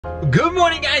Good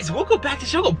morning, guys. Welcome back to the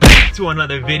show. Welcome back to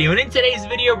another video. And in today's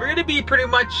video, we're gonna be pretty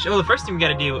much, well, the first thing we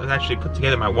gotta do is actually put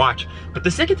together my watch. But the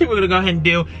second thing we're gonna go ahead and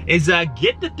do is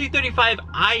get the 335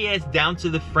 IS down to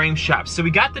the frame shop. So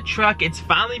we got the truck. It's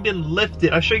finally been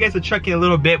lifted. I'll show you guys the truck in a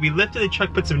little bit. We lifted the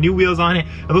truck, put some new wheels on it.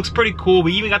 It looks pretty cool.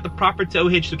 We even got the proper tow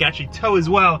hitch so we can actually tow as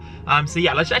well. So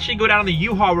yeah, let's actually go down on the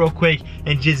U-Haul real quick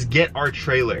and just get our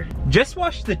trailer. Just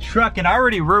washed the truck and I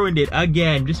already ruined it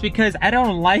again, just because I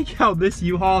don't like how this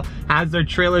U-Haul has their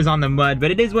trailers on the mud, but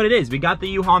it is what it is. We got the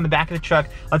U-Haul in the back of the truck.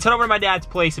 Let's head over to my dad's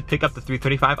place and pick up the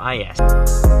 335 IS.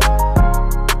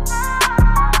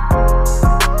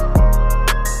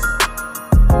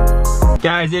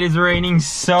 Guys, it is raining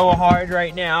so hard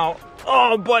right now.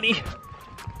 Oh, buddy.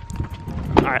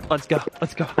 All right, let's go,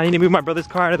 let's go. I need to move my brother's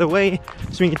car out of the way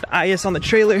so we can get the IS on the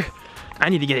trailer. I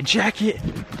need to get a jacket.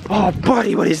 Oh,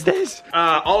 buddy, what is this?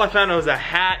 All I found was a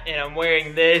hat, and I'm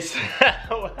wearing this.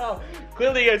 Well,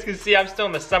 clearly you guys can see I'm still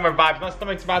in the summer vibes. My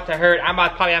stomach's about to hurt. I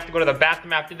might probably have to go to the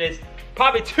bathroom after this.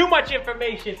 Probably too much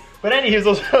information. But anyways,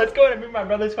 let's go ahead and move my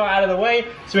brother's car out of the way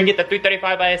so we can get the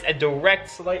 335 IS a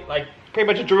direct, like pretty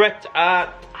much a direct,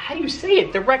 how do you say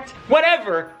it? Direct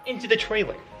whatever into the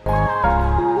trailer.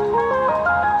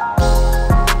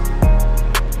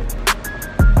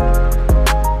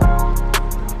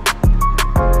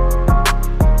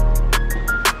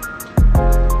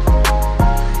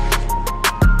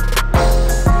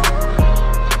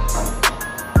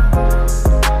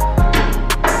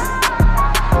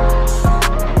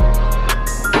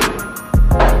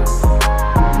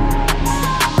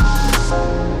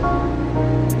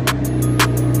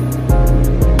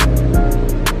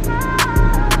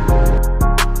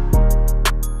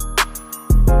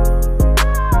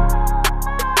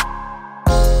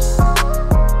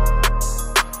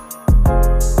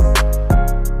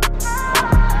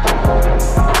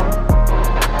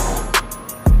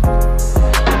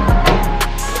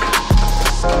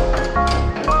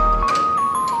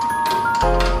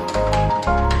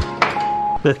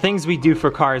 The things we do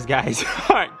for cars, guys.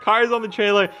 All right, cars on the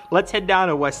trailer. Let's head down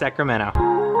to West Sacramento.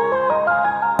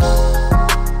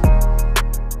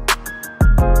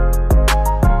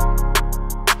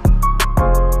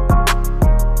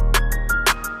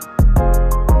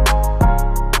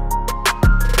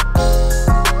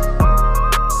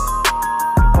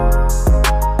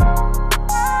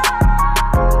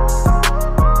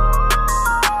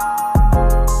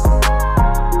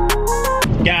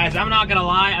 I'm not gonna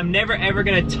lie, I'm never ever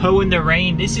gonna tow in the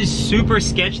rain. This is super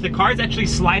sketch. The car's actually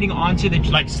sliding onto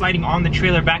the, sliding on the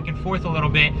trailer back and forth a little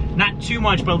bit. Not too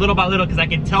much, but little by little, because I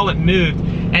can tell it moved.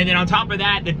 And then on top of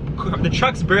that, the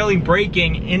truck's barely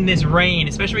braking in this rain,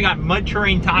 especially we got mud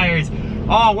terrain tires.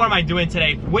 Oh, what am I doing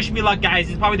today? Wish me luck, guys.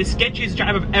 It's probably the sketchiest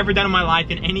drive I've ever done in my life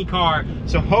in any car.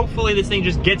 So hopefully this thing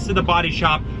just gets to the body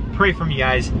shop. Pray for me,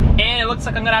 guys. And it looks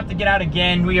like I'm gonna have to get out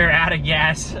again. We are out of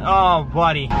gas. Oh,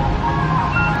 buddy.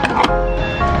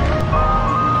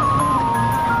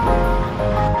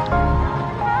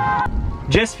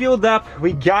 Just fueled up,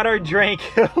 we got our drink.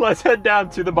 Let's head down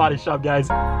to the body shop, guys.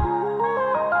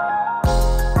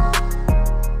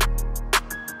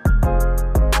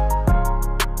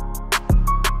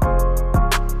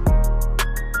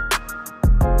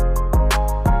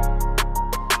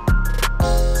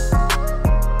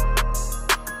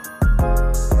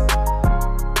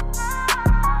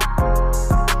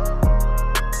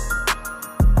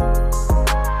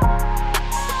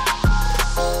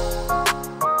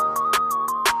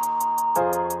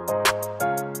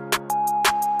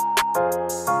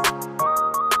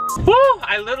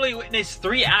 I literally witnessed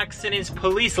 3 accidents,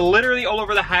 police literally all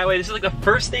over the highway. This is like the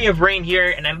first day of rain here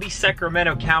in at least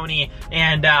Sacramento County,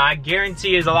 and I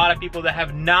guarantee there's a lot of people that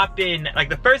have not been, like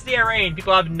the first day of rain,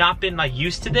 people have not been like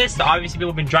used to this. So obviously people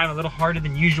have been driving a little harder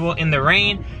than usual in the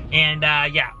rain, and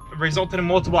yeah, resulted in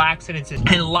multiple accidents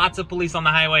and lots of police on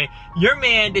the highway. Your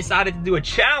man decided to do a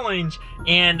challenge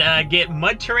and get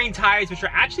mud terrain tires, which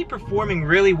are actually performing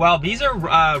really well. These are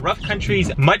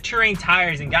RoughCountry's mud terrain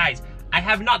tires, and guys, I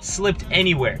have not slipped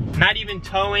anywhere, not even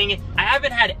towing. I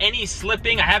haven't had any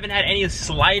slipping. I haven't had any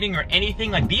sliding or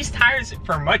anything. Like, these tires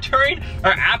for mud terrain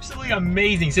are absolutely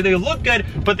amazing. So they look good,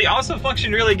 but they also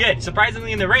function really good.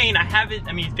 Surprisingly, in the rain, I haven't,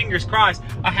 I mean, fingers crossed,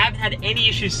 I haven't had any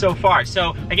issues so far.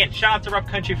 So again, shout out to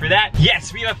RoughCountry for that.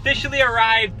 Yes, we officially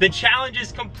arrived. The challenge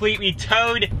is complete. We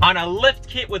towed on a lift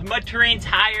kit with mud terrain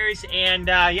tires, and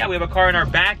yeah, we have a car in our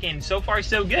back, and so far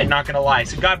so good, not gonna lie.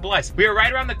 So God bless. We are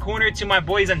right around the corner to my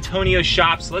boys Antonio Radio's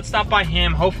shop, so let's stop by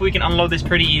him. Hopefully we can unload this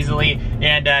pretty easily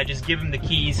and just give him the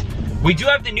keys. We do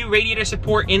have the new radiator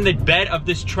support in the bed of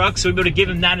this truck, so we'll be able to give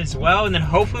him that as well. And then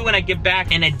hopefully when I get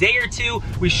back in a day or two,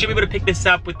 we should be able to pick this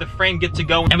up with the frame good to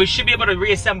go. And we should be able to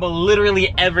reassemble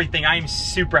literally everything. I am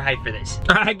super hyped for this.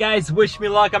 All right, guys, wish me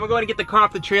luck. I'm gonna go ahead and get the car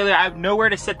off the trailer. I have nowhere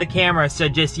to set the camera, so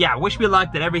just, yeah, wish me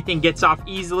luck that everything gets off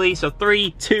easily. So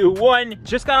 3, 2, 1.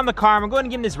 Just got on the car. I'm gonna go ahead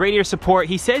and give him this radiator support.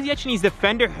 He says he actually needs the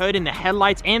fender hood and the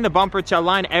headlights and the bumper to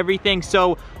align everything.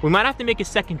 So we might have to make a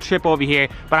second trip over here,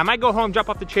 but I might go home, drop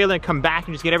off the trailer, and come back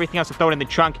and just get everything else and throw it in the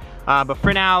trunk. But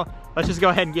for now, let's just go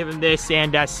ahead and give him this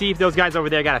and see if those guys over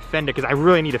there got a fender, because I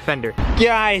really need a fender.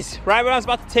 Guys, right when I was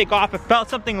about to take off, I felt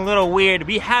something a little weird.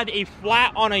 We had a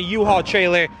flat on a U-Haul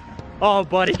trailer. Oh,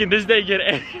 buddy, can this day get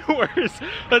any worse?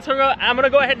 Let's go. I'm gonna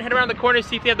go ahead and head around the corner,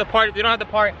 see if they have the part. If they don't have the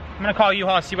part, I'm gonna call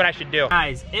U-Haul, see what I should do.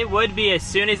 Guys, it would be as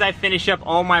soon as I finish up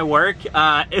all my work,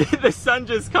 the sun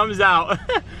just comes out.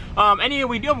 Anyway,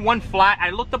 we do have one flat.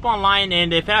 I looked up online,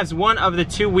 and if it has one of the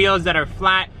 2 wheels that are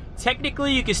flat,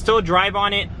 technically you can still drive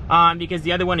on it because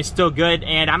the other one is still good,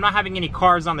 and I'm not having any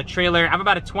cars on the trailer. I have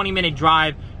about a 20-minute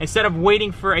drive. Instead of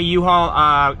waiting for a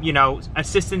U-Haul, you know,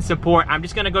 assistance support, I'm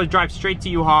just gonna go drive straight to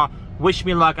U-Haul. Wish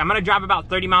me luck. I'm gonna drive about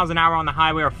 30 miles an hour on the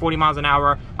highway or 40 miles an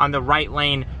hour on the right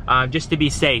lane just to be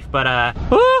safe. But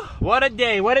whew, what a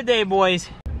day, boys.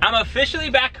 I'm officially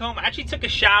back home. I actually took a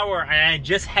shower and I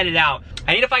just headed out.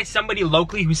 I need to find somebody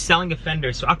locally who's selling a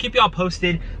fender, so I'll keep y'all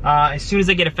posted as soon as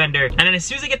I get a fender. And then as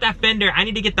soon as I get that fender, I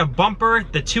need to get the bumper,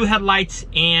 the 2 headlights,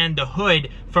 and the hood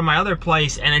from my other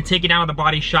place, and then take it down to the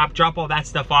body shop, drop all that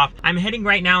stuff off. I'm heading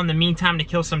right now in the meantime to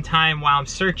kill some time while I'm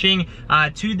searching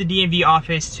to the DMV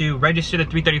office to register the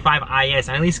 335 IS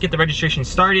and at least get the registration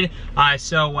started.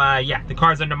 Yeah, the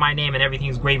car's under my name and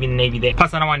everything's gravy in the Navy there.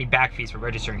 Plus, I don't want any back fees for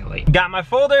registering it late. Got my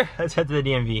folder, let's head to the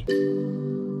DMV.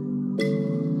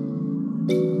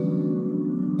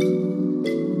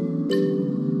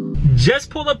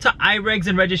 Just pulled up to iRegs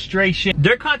and registration.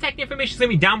 Their contact information is gonna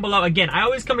be down below. Again, I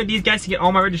always come to these guys to get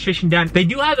all my registration done. They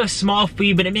do have a small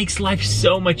fee, but it makes life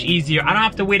so much easier. I don't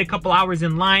have to wait a couple hours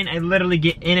in line. I literally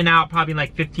get in and out probably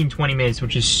like 15-20 minutes,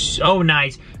 which is so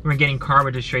nice when we're getting car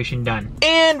registration done.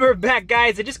 And we're back,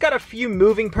 guys. I just got a few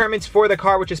moving permits for the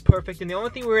car, which is perfect. And the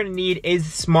only thing we're gonna need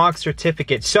is smog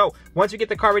certificate. So once we get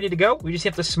the car ready to go, we just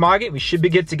have to smog it. We should be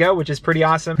good to go, which is pretty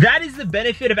awesome. That is the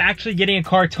benefit of actually getting a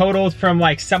car totaled from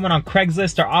like someone on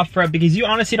Craigslist or OfferUp, because you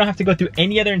honestly don't have to go through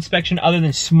any other inspection other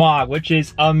than smog, which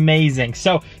is amazing.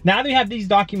 So now that we have these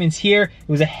documents here, it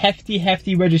was a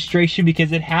hefty registration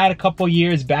because it had a couple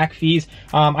years back fees.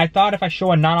 I thought if I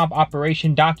show a non-op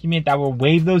operation document that will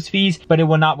waive those fees, but it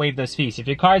will not waive those fees. If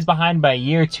your car is behind by a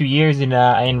year, 2 years in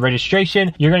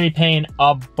registration, you're gonna be paying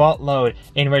a buttload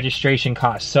in registration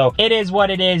costs. So it is what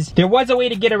it is. There was a way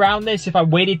to get around this if I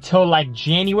waited till like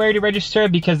January to register,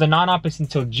 because the non-op is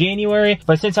until January,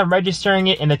 but since I'm registering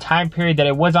it in the time period that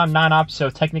it was on non-op, so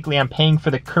technically I'm paying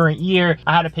for the current year,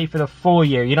 I had to pay for the full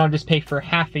year. You don't just pay for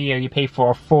half a year, you pay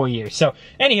for a full year. So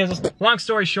anyways, long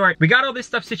story short, we got all this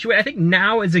stuff situated. I think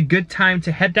now is a good time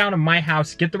to head down to my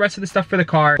house, get the rest of the stuff for the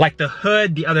car, like the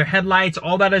hood, the other headlights,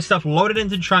 all that other stuff, load it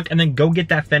into the trunk, and then go get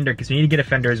that fender, because we need to get a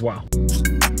fender as well.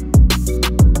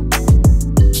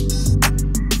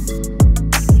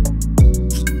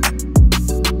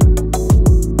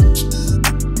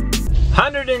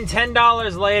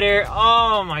 $110 later.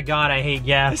 Oh my god, I hate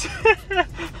gas.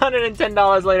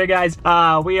 $110 later, guys.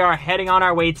 We are heading on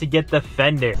our way to get the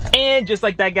fender. And just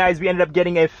like that, guys, we ended up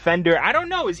getting a fender. I don't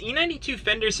know, is E92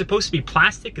 fenders supposed to be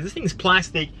plastic? Because this thing's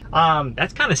plastic.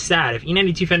 That's kind of sad. If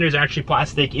E92 fenders are actually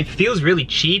plastic, it feels really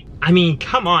cheap. I mean,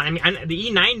 come on. I mean, the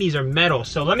E90s are metal.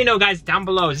 So let me know, guys, down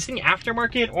below. Is this thing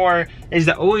aftermarket, or is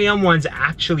the OEM ones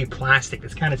actually plastic?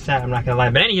 That's kind of sad, I'm not gonna lie.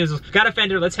 But anyways, got a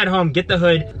fender. Let's head home, get the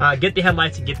hood, get the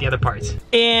headlights, and get the other parts.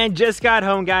 And just got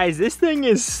home, guys. This thing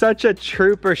is such a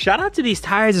trooper. Shout out to these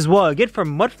tires as well. Again, for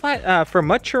mud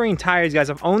terrain tires, guys.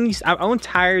 I've owned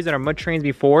tires that are mud terrains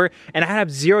before, and I have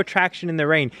zero traction in the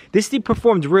rain. This thing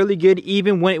performed really good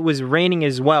even when it was raining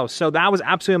as well. So that was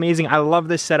absolutely amazing. I love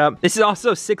this setup. This is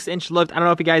also 6-inch lift. I don't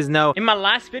know if you guys know. In my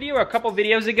last video, or a couple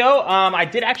videos ago, I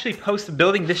did actually post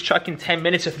building this truck in 10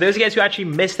 minutes. So for those of you guys who actually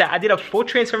missed that, I did a full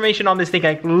transformation on this thing.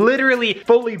 I literally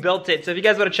fully built it. So if you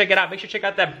guys want to check it out, make sure to check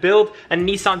out that build a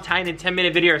Nissan Titan in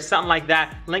 10-minute video or something like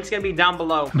that. Link's gonna be down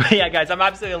below. below. But yeah, guys, I'm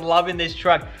absolutely loving this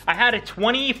truck. I had a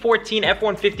 2014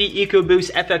 F-150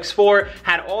 EcoBoost FX4,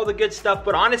 had all the good stuff,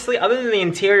 but honestly, other than the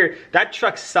interior, that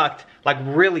truck sucked. Like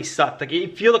really sucked. Like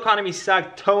fuel economy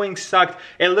sucked, towing sucked.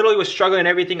 It literally was struggling and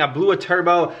everything. I blew a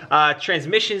turbo,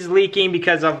 transmission's leaking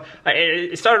because of,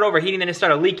 it started overheating, then it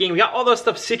started leaking. We got all those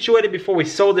stuff situated before we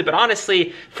sold it, but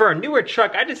honestly, for a newer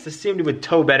truck, I just assumed it would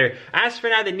tow better. As for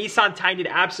now, the Nissan Titan did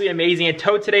absolutely amazing. It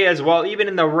towed today as well, even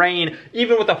in the rain,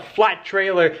 even with a flat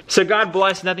trailer. So God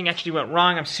bless, nothing actually went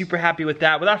wrong. I'm super happy with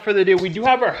that. Without further ado, we do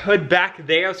have our hood back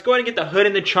there. Let's go ahead and get the hood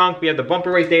in the trunk. We have the bumper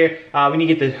right there. We need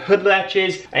to get the hood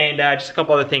latches and just a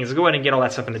couple other things. Let's go ahead and get all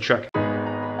that stuff in the truck.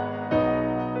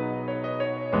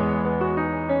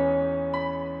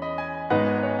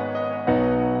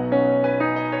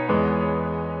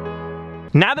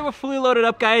 Now that we're fully loaded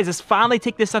up, guys, let's finally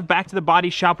take this stuff back to the body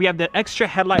shop. We have the extra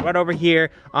headlight right over here.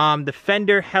 The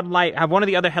fender headlight. I have one of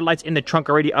the other headlights in the trunk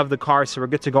already of the car, so we're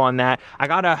good to go on that. I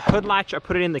got a hood latch. I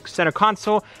put it in the center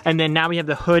console, and then now we have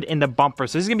the hood in the bumper.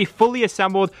 So this is gonna be fully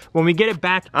assembled. When we get it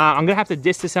back, I'm gonna have to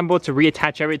disassemble it to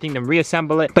reattach everything, then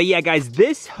reassemble it. But yeah, guys,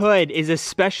 this hood is a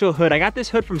special hood. I got this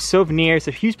hood from Suvneer,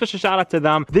 so huge special shout out to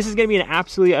them. This is gonna be an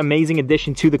absolutely amazing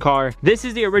addition to the car. This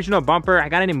is the original bumper. I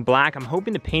got it in black. I'm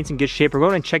hoping the paint's in good shape. We're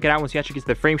going and check it out once we actually get to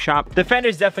the frame shop. The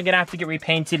fender's definitely gonna have to get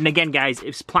repainted, and again, guys,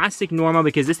 it's plastic normal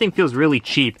because this thing feels really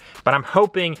cheap, but I'm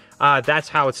hoping that's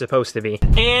how it's supposed to be.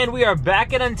 And we are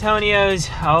back at Antonio's.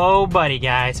 Oh buddy,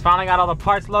 guys, finally got all the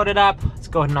parts loaded up. Let's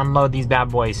go ahead and unload these bad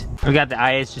boys. We got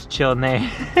the IS just chilling there.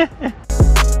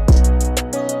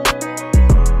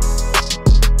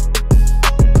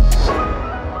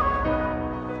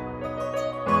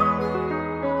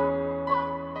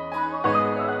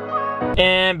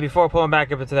 And before pulling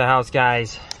back up into the house,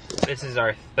 guys, this is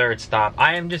our third stop.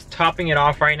 I am just topping it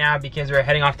off right now because we're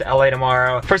heading off to LA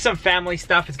tomorrow for some family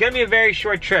stuff. It's gonna be a very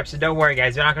short trip, so don't worry,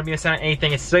 guys. We're not gonna be missing out on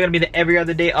anything. It's still gonna be the every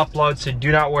other day upload, so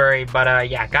do not worry. But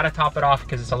yeah, gotta top it off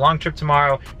because it's a long trip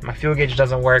tomorrow. My fuel gauge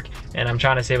doesn't work, and I'm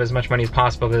trying to save as much money as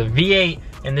possible. The V8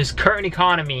 in this current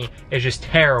economy is just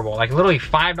terrible. Like literally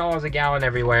 $5 a gallon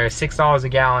everywhere, $6 a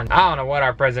gallon. I don't know what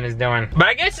our president is doing. But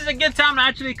I guess it's a good time to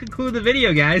actually conclude the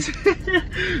video, guys.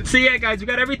 So yeah, guys, we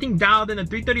got everything dialed in. The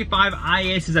 335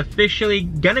 IS is officially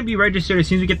gonna be registered as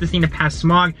soon as we get this thing to pass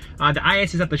smog. The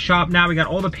IS is at the shop now. We got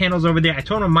all the panels over there. I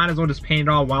told him I might as well just paint it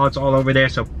all while it's all over there.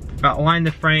 So align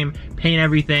the frame, paint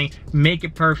everything, make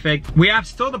it perfect. We have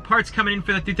still the parts coming in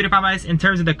for the 335 IS in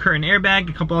terms of the curtain airbag,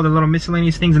 a couple other little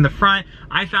miscellaneous things in the front.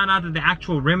 I found out that the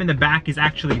actual rim in the back is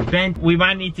actually bent. We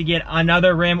might need to get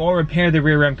another rim or repair the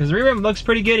rear rim because the rear rim looks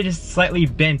pretty good. It's just slightly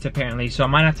bent apparently, so I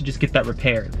might have to just get that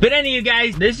repaired. But anyway,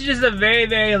 guys, this is just a very,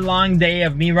 very long day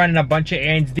of me running a bunch of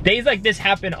errands. Days like this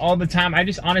happen all the time. I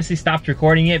just honestly stopped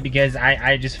recording it because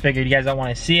I just figured you guys don't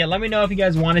want to see it. Let me know if you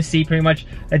guys want to see pretty much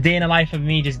a day in the life of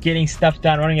me just getting stuff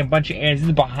done, running a bunch of errands. This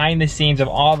is behind the scenes of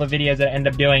all the videos that I end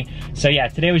up doing. So yeah,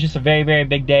 today was just a very, very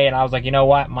big day, and I was like, you know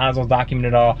what, might as well document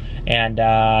it all. And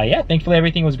yeah, thankfully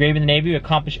everything was great in the Navy. We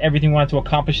accomplished everything we wanted to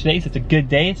accomplish today, so it's a good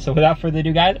day. So without further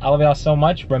ado, guys, I love y'all so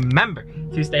much. Remember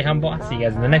to stay humble. I'll see you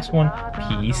guys in the next one.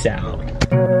 Peace out.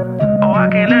 Oh, I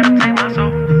can't let him take my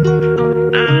soul.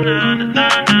 Nah, nah,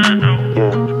 nah, nah,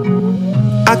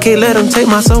 no. I can't let him take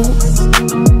my soul.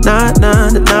 Nah, nah,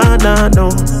 nah, nah, no.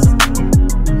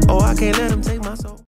 Oh, I can't let him take